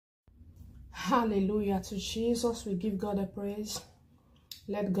Hallelujah to Jesus. We give God a praise.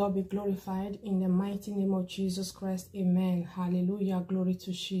 Let God be glorified in the mighty name of Jesus Christ. Amen. Hallelujah. Glory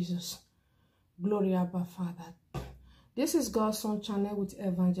to Jesus. Glory, Abba Father. This is God's Son channel with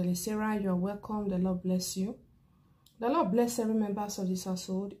Evangelist Sarah. You are welcome. The Lord bless you. The Lord bless every member of this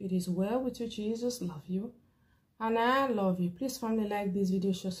household. It is well with you. Jesus love you. And I love you. Please family, like this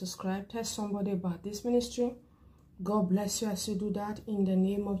video, share, subscribe. Tell somebody about this ministry. God bless you as you do that in the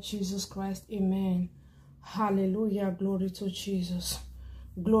name of Jesus Christ. Amen. Hallelujah. Glory to Jesus.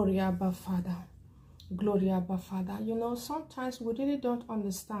 Glory, Abba Father. Glory, Abba Father. You know, sometimes we really don't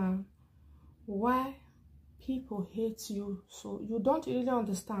understand why people hate you. So you don't really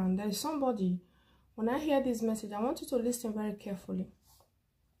understand. There is somebody, when I hear this message, I want you to listen very carefully.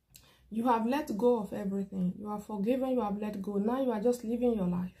 You have let go of everything. You are forgiven. You have let go. Now you are just living your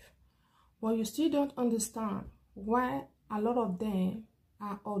life. But you still don't understand why a lot of them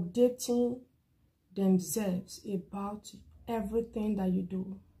are updating themselves about everything that you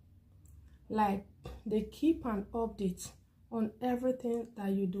do. Like they keep an update on everything that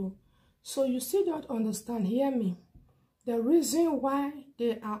you do. So you still don't understand. Hear me. The reason why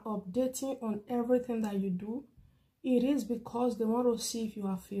they are updating on everything that you do, it is because they want to see if you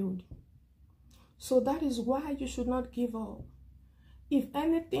are failed. So that is why you should not give up. If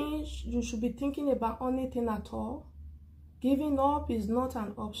anything, you should be thinking about anything at all. Giving up is not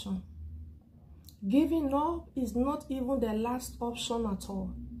an option. Giving up is not even the last option at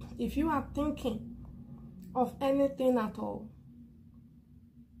all. If you are thinking of anything at all,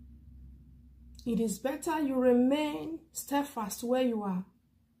 it is better you remain steadfast where you are,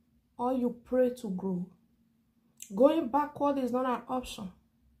 or you pray to grow. Going backward is not an option,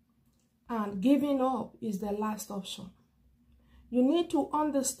 and giving up is the last option. You need to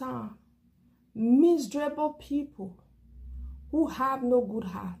understand miserable people who have no good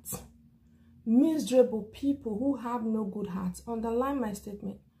hearts. Miserable people who have no good hearts. Underline my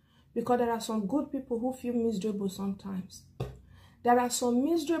statement, because there are some good people who feel miserable sometimes. There are some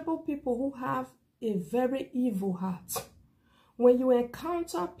miserable people who have a very evil heart. When you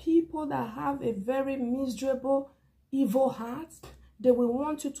encounter people that have a very miserable, evil heart, they will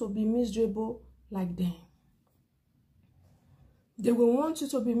want you to be miserable like them. They will want you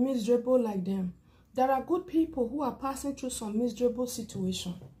to be miserable like them. There are good people who are passing through some miserable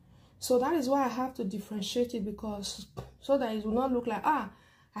situation. So that is why I have to differentiate it, because so that it will not look like, I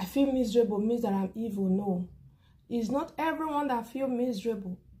feel miserable means that I'm evil. No. It's not everyone that feel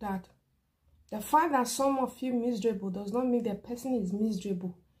miserable. That the fact that someone feel miserable does not mean the person is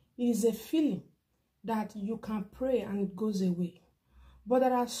miserable. It is a feeling that you can pray and it goes away. But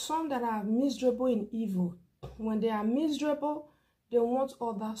there are some that are miserable in evil. When they are miserable, they want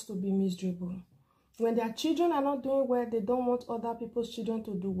others to be miserable. When their children are not doing well, they don't want other people's children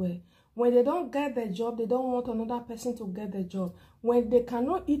to do well. When they don't get the job, they don't want another person to get the job. When they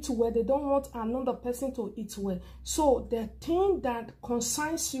cannot eat well, they don't want another person to eat well. So the thing that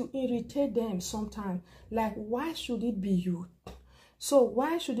concerns you irritates them sometimes. Like, why should it be you? So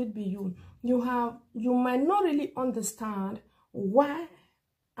why should it be you? You might not really understand why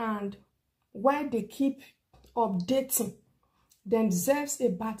and why they keep updating themselves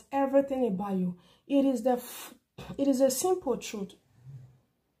about everything about you. It is a simple truth.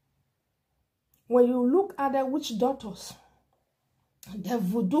 When you look at the witch doctors, the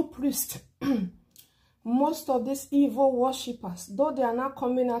voodoo priests, most of these evil worshippers, though they are not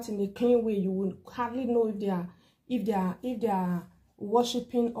coming out in a clean way, you will hardly know if they are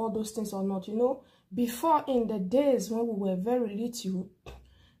worshiping all those things or not. You know, before, in the days when we were very little,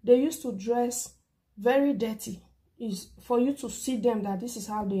 they used to dress very dirty. Is for you to see them that this is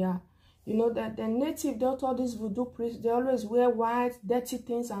how they are. You know that the native doctor, all these voodoo priests, they always wear white, dirty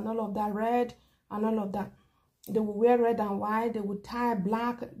things and all of that, red and all of that. They will wear red and white, they will tie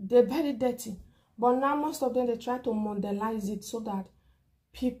black, they're very dirty. But now most of them, they try to modelize it so that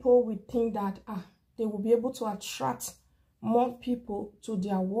people will think that they will be able to attract more people to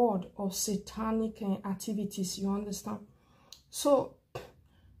their world of satanic activities, you understand? So,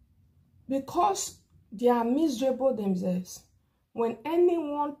 because they are miserable themselves, when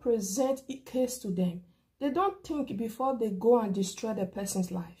anyone presents a case to them, they don't think before they go and destroy the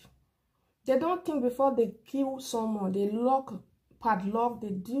person's life. They don't think before they kill someone. They padlock,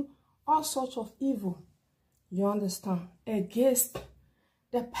 they do all sorts of evil, you understand, against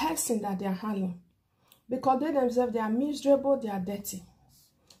the person that they are handling. Because they themselves, they are miserable, they are dirty.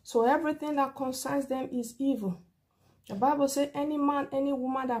 So everything that concerns them is evil. The Bible says any man, any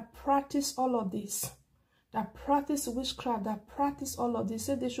woman that practice all of this, that practice witchcraft, that practice all of this,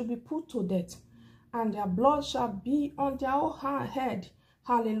 say they should be put to death, and their blood shall be on their own head.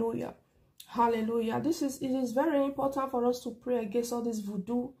 Hallelujah. Hallelujah. It is very important for us to pray against all these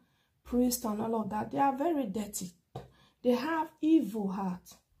voodoo priests and all of that. They are very dirty. They have evil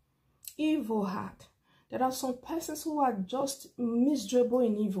heart. Evil heart. There are some persons who are just miserable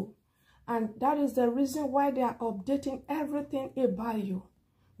in evil. And that is the reason why they are updating everything about you.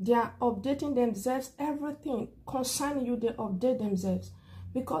 They are updating themselves, everything concerning you, they update themselves.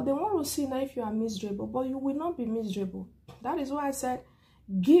 Because they want to see now if you are miserable, but you will not be miserable. That is why I said,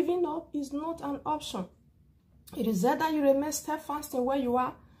 giving up is not an option. It is either you remain steadfast in where you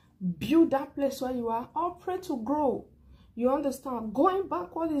are, build that place where you are, or pray to grow. You understand? Going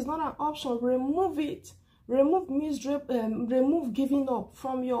backward is not an option. Remove it. Remove remove giving up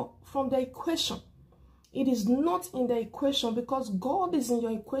from the equation. It is not in the equation because God is in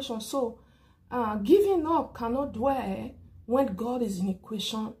your equation. So giving up cannot dwell when God is in the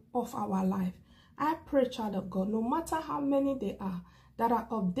equation of our life. I pray, child of God, no matter how many they are that are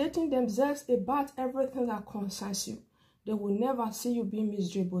updating themselves about everything that concerns you, they will never see you be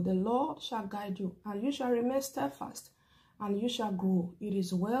miserable. The Lord shall guide you, and you shall remain steadfast, and you shall grow. It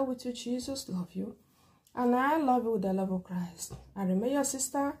is well with you. Jesus love you, and I love you with the love of Christ. I remain your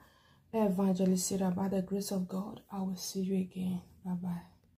sister, Evangelist Sarah. By the grace of God, I will see you again. Bye-bye.